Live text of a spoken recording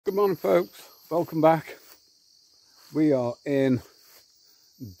Good morning, folks. Welcome back. We are in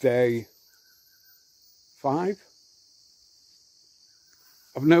day 5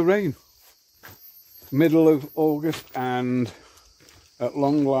 of no rain. Middle of August, and at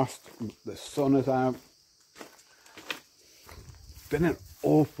long last the sun is out. It's been an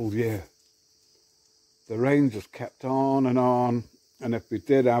awful year. The rain just kept on, and if we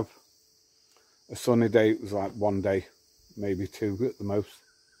did have a sunny day, it was like one day, maybe 2 at the most,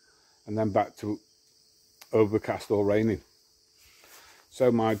 and then back to overcast or raining.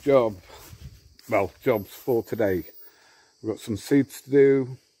 So my jobs for today, I've got some seeds to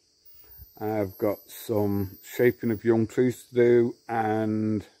do, I've got some shaping of young trees to do,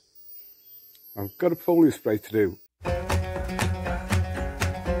 and I've got a foliar spray to do.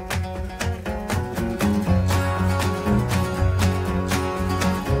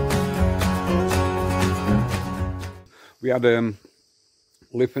 We had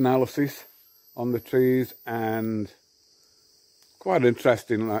leaf analysis on the trees, and quite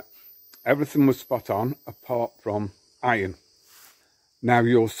interesting, like everything was spot on apart from iron. Now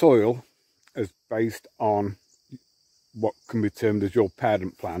your soil is based on what can be termed as your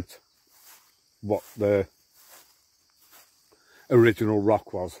parent plant, what the original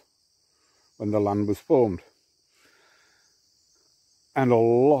rock was when the land was formed. And a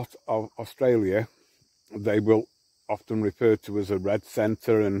lot of Australia, they will often refer to as a red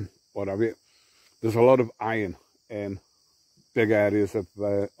centre and what have you. There's a lot of iron in big areas of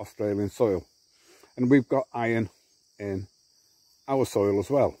Australian soil, and we've got iron in our soil as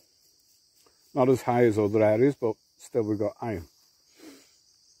well. Not as high as other areas, but still we've got iron.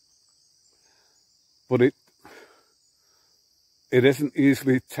 But it isn't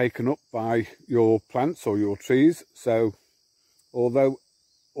easily taken up by your plants or your trees. So although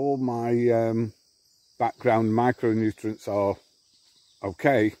all my background micronutrients are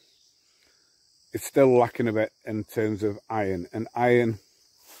okay, it's still lacking a bit in terms of iron, and iron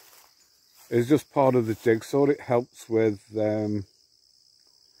is just part of the jigsaw. It helps with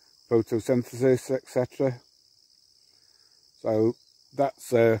photosynthesis, etc. So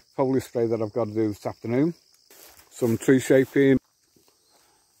that's a foliar spray that I've got to do this afternoon. Some tree shaping.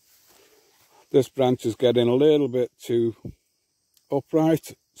 This branch is getting a little bit too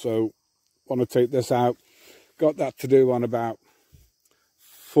upright, so want to take this out. Got that to do on about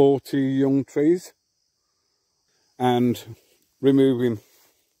 40 young trees, and removing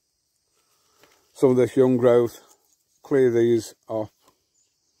some of this young growth, clear these off.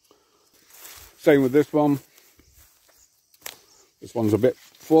 Same with this one. This one's a bit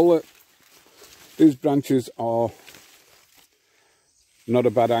fuller. These branches are not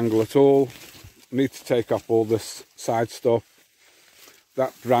a bad angle at all. Need to take off all this side stuff.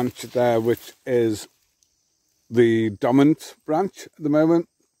 That branch there, which is the dominant branch at the moment,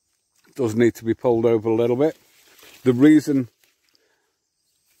 does need to be pulled over a little bit. The reason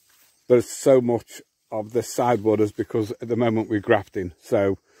there's so much of this side wood is because at the moment we're grafting,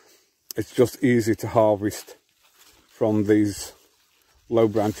 so it's just easy to harvest from these low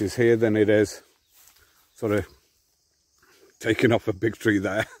branches here than it is sort of taking off a big tree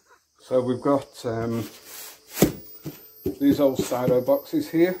there. So we've got these old styro boxes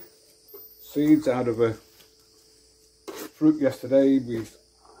here, seeds out of a fruit yesterday. We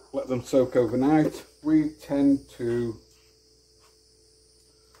let them soak overnight. We tend to,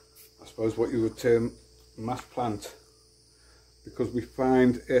 I suppose what you would term, mass plant, because we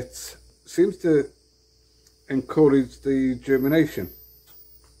find it seems to encourage the germination.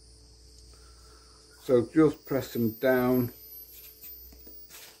 So just press them down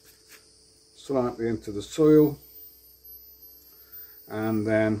slightly into the soil, and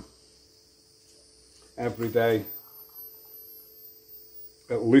then every day,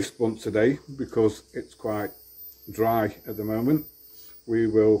 at least once a day, because it's quite dry at the moment, we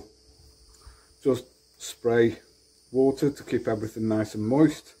will just spray water to keep everything nice and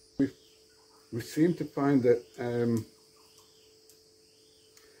moist. We seem to find that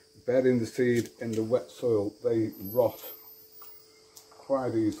burying the seed in the wet soil, they rot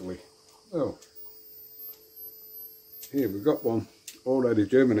quite easily. Oh, here we've got one already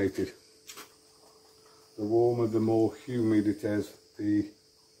germinated. The warmer, the more humid it is, the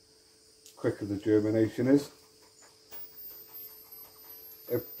quicker the germination is.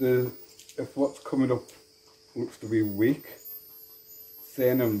 If what's coming up looks to be weak,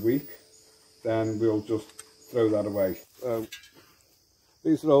 thin and weak, then we'll just throw that away. So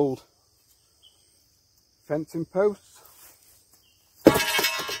these are old fencing posts.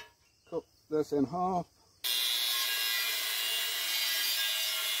 Cut this in half.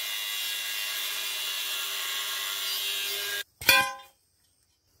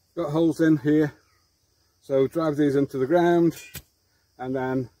 got holes in here, so drive these into the ground and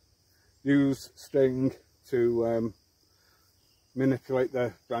then use string to manipulate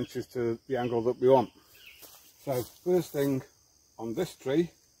the branches to the angle that we want. So first thing on this tree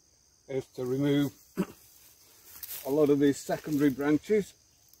is to remove a lot of these secondary branches.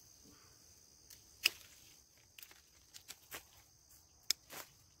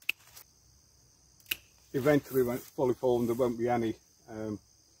 Eventually, when it's fully formed, there won't be any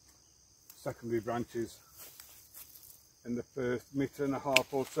secondary branches in the first 1.5 meters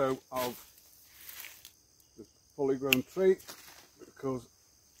or so of the fully grown tree, because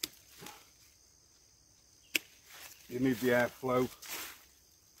you need the airflow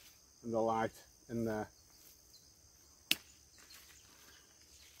and the light in there.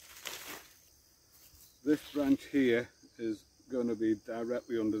 This branch here is going to be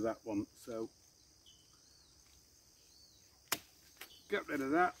directly under that one, so get rid of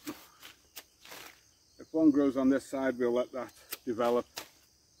that. If one grows on this side, we'll let that develop,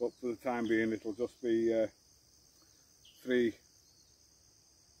 but for the time being it'll just be 3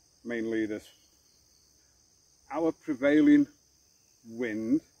 main leaders. Our prevailing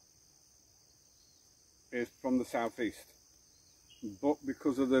wind is from the southeast, but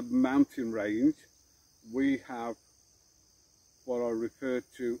because of the mountain range we have what are referred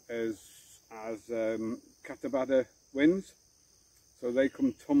to as catabada winds. So they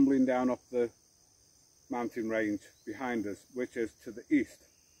come tumbling down off the mountain range behind us, which is to the east.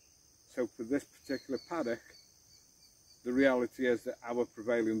 So for this particular paddock, the reality is that our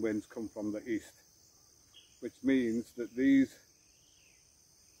prevailing winds come from the east, which means that these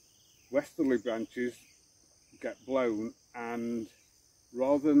westerly branches get blown, and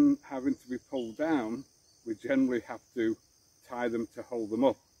rather than having to be pulled down, we generally have to tie them to hold them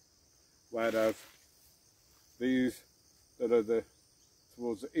up. Whereas these that are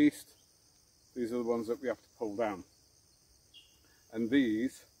towards the east, these are the ones that we have to pull down. And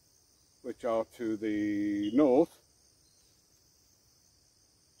these, which are to the north,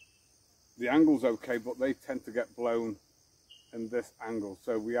 the angle's okay, but they tend to get blown in this angle,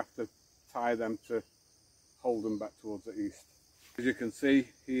 so we have to tie them to hold them back towards the east. As you can see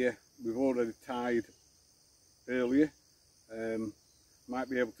here, we've already tied earlier. Might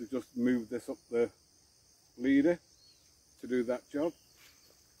be able to just move this up the leader to do that job,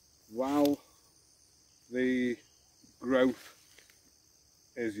 while the growth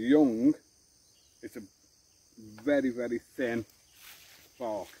is young. It's a very, very thin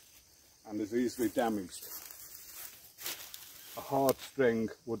bark and is easily damaged. A hard string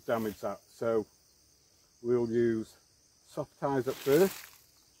would damage that, so we'll use soft ties at first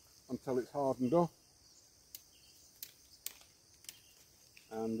until it's hardened up,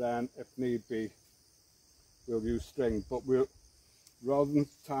 and then if need be we'll use string, but we'll, rather than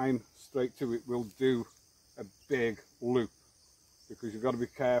tying straight to it, we'll do a big loop, because you've got to be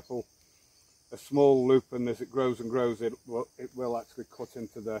careful. A small loop, and as it grows and grows, it will actually cut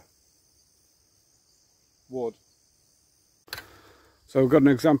into the wood. So we've got an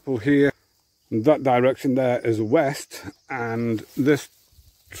example here. That direction there is west, and this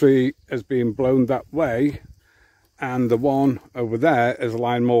tree has been blown that way, and the one over there is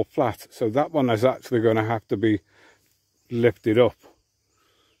lying more flat, so that one is actually going to have to be lifted up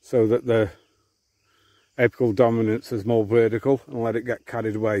so that the apical dominance is more vertical, and let it get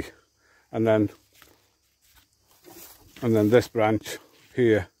carried away. And then this branch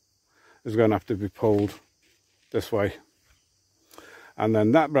here is going to have to be pulled this way, and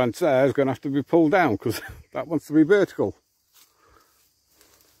then that branch there is going to have to be pulled down because that wants to be vertical.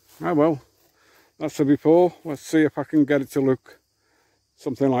 Oh well, that's the before. Let's see if I can get it to look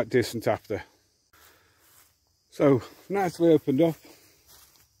something like decent after. So nicely opened up.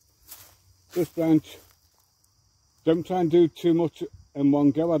 This branch, don't try and do too much in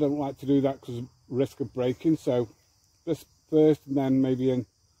one go. I don't like to do that because of risk of breaking. So this first, and then maybe in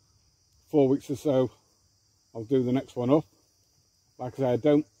 4 weeks or so I'll do the next one up. Like I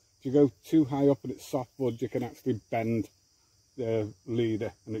say, if you go too high up and it's soft wood, you can actually bend the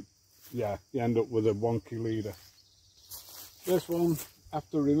leader, and you end up with a wonky leader. This one,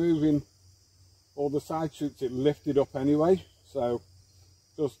 after removing all the side shoots, it lifted up anyway, so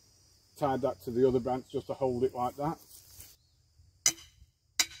just tied that to the other branch just to hold it like that.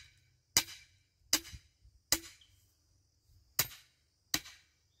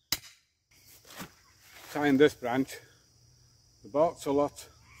 Tying this branch, the bark's a lot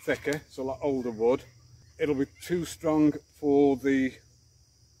thicker, it's a lot older wood. It'll be too strong for the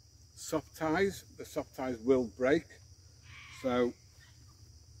soft ties. The soft ties will break, so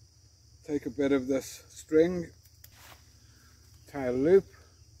take a bit of this string, tie a loop,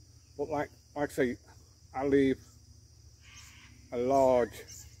 But like I say, I leave a large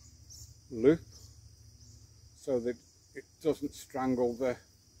loop so that it doesn't strangle the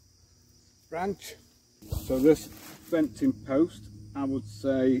branch. So this fencing post, I would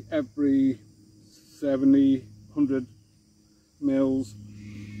say every 70, 100 mils,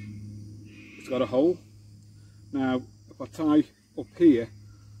 it's got a hole. Now, if I tie up here,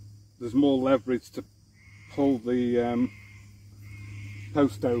 there's more leverage to pull the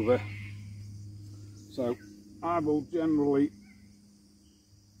post over. So I will generally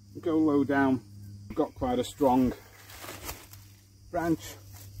go low down. I've got quite a strong branch.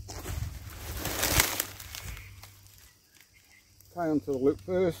 Tie onto the loop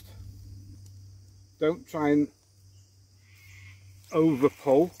first. Don't try and over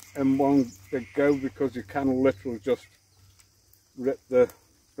pull in one big go, because you can literally just rip the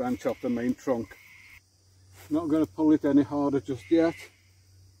branch off the main trunk. Not going to pull it any harder just yet.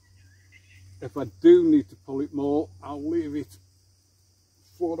 If I do need to pull it more, I'll leave it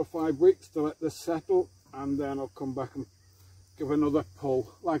 4 to 5 weeks to let this settle, and then I'll come back and give another pull.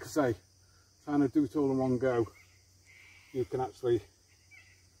 Like I say, trying to do it all in one go, you can actually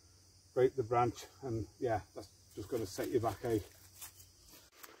break the branch, and yeah, that's just going to set you back, eh?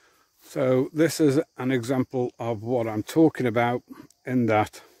 So this is an example of what I'm talking about, in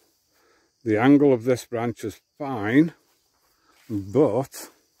that the angle of this branch is fine,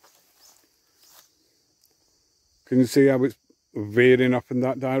 but can you see how it's veering up in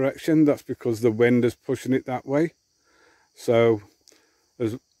that direction? That's because the wind is pushing it that way. So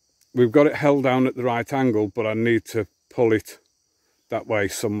we've got it held down at the right angle, but I need to pull it that way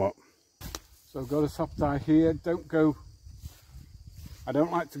somewhat. So I've got a soft tie here. I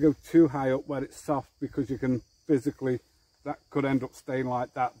don't like to go too high up where it's soft, because you can physically, that could end up staying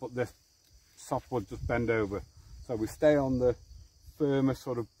like that, but this soft would just bend over. So we stay on the firmer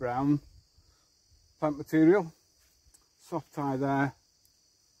sort of brown plant material. Soft tie there,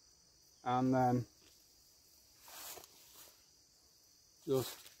 and then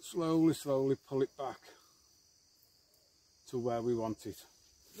just slowly pull it back to where we want it.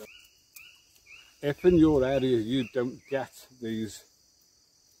 If in your area you don't get these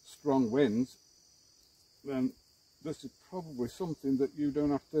strong winds, then this is probably something that you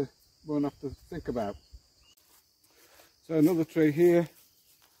won't have to think about. So another tree here,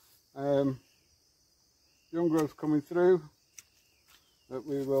 young growth coming through that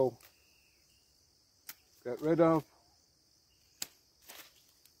we will get rid of.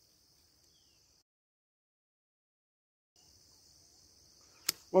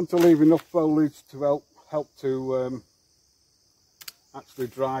 Want to leave enough foliage to help to actually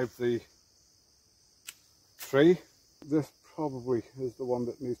drive the tree. This probably is the one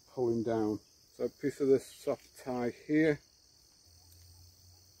that needs pulling down. So a piece of this soft tie here.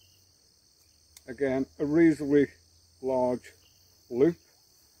 Again, a reasonably large loop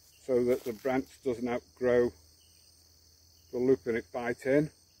so that the branch doesn't outgrow the loop and it bite in.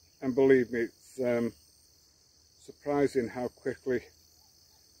 And believe me, it's surprising how quickly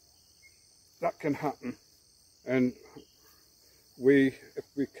that can happen. And if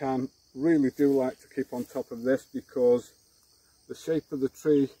we can, really do like to keep on top of this, because the shape of the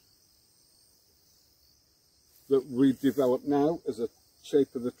tree that we develop now is a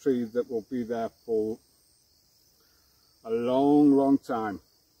shape of the tree that will be there for a long time.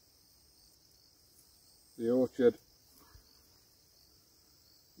 The orchard,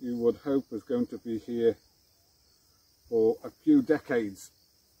 you would hope, is going to be here for a few decades,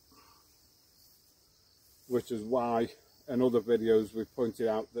 which is why in other videos we pointed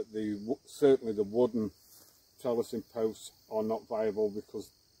out that certainly the wooden trellising posts are not viable, because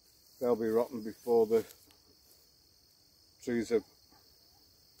they'll be rotten before the trees have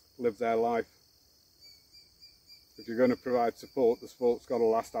lived their life. If you're going to provide support, the support's got to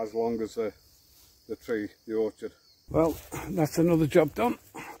last as long as the tree, the orchard. Well, that's another job done.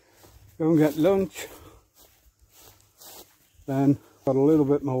 Go and get lunch. Then got a little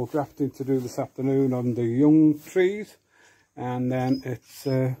bit more grafting to do this afternoon on the young trees, and then it's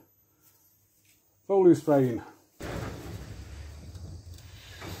foliage spraying.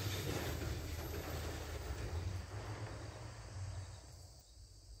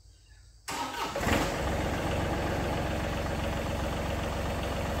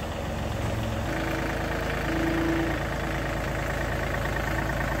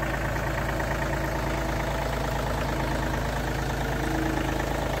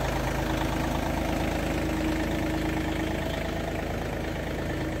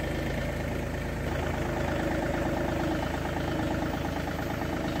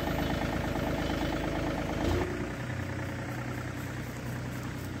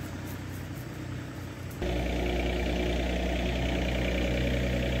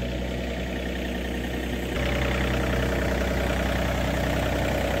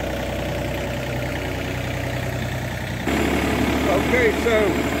 Okay, so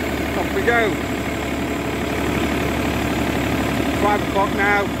off we go. 5 o'clock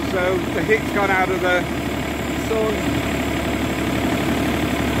now, so the heat's gone out of the sun.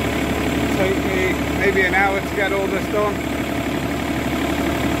 It'll take me maybe an hour to get all this done.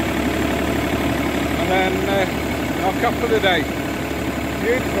 And then I'll cut for the day.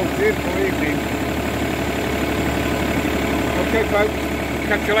 Beautiful, beautiful evening. Okay folks,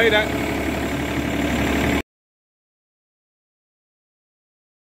 catch you later.